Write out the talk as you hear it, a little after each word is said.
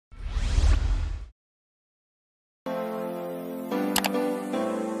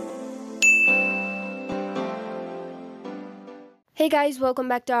Hey guys, welcome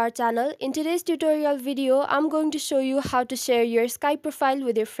back to our channel. In today's tutorial video, I'm going to show you how to share your Skype profile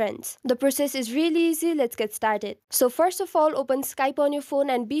with your friends. The process is really easy, let's get started. So first of all, open Skype on your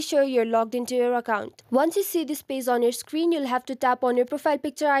phone and be sure you're logged into your account. Once you see this page on your screen, you'll have to tap on your profile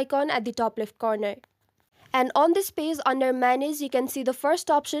picture icon at the top left corner. And on this page under Manage, you can see the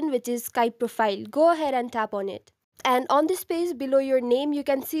first option, which is Skype profile. Go ahead and tap on it. And on this page below your name, you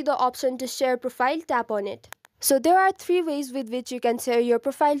can see the option to share profile. Tap on it. So there are three ways with which you can share your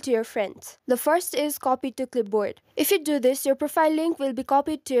profile to your friends. The first is copy to clipboard. If you do this, your profile link will be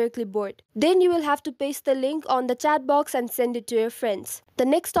copied to your clipboard. Then you will have to paste the link on the chat box and send it to your friends. The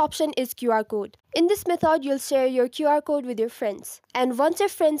next option is QR code. In this method, you'll share your QR code with your friends. And once your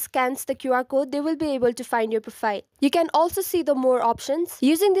friend scans the QR code, they will be able to find your profile. You can also see the more options.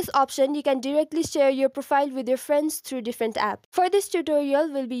 Using this option, you can directly share your profile with your friends through different apps. For this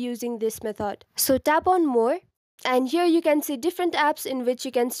tutorial, we'll be using this method. So tap on More. And here you can see different apps in which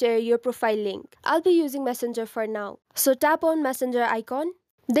you can share your profile link. I'll be using Messenger for now. So tap on Messenger icon.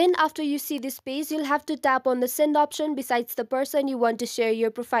 Then after you see this page, you'll have to tap on the send option besides the person you want to share your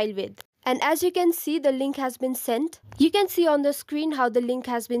profile with. And as you can see, the link has been sent. You can see on the screen how the link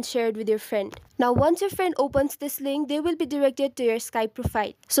has been shared with your friend. Now once your friend opens this link, they will be directed to your Skype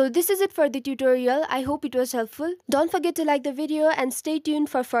profile. So this is it for the tutorial. I hope it was helpful. Don't forget to like the video and stay tuned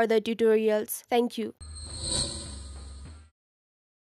for further tutorials. Thank you.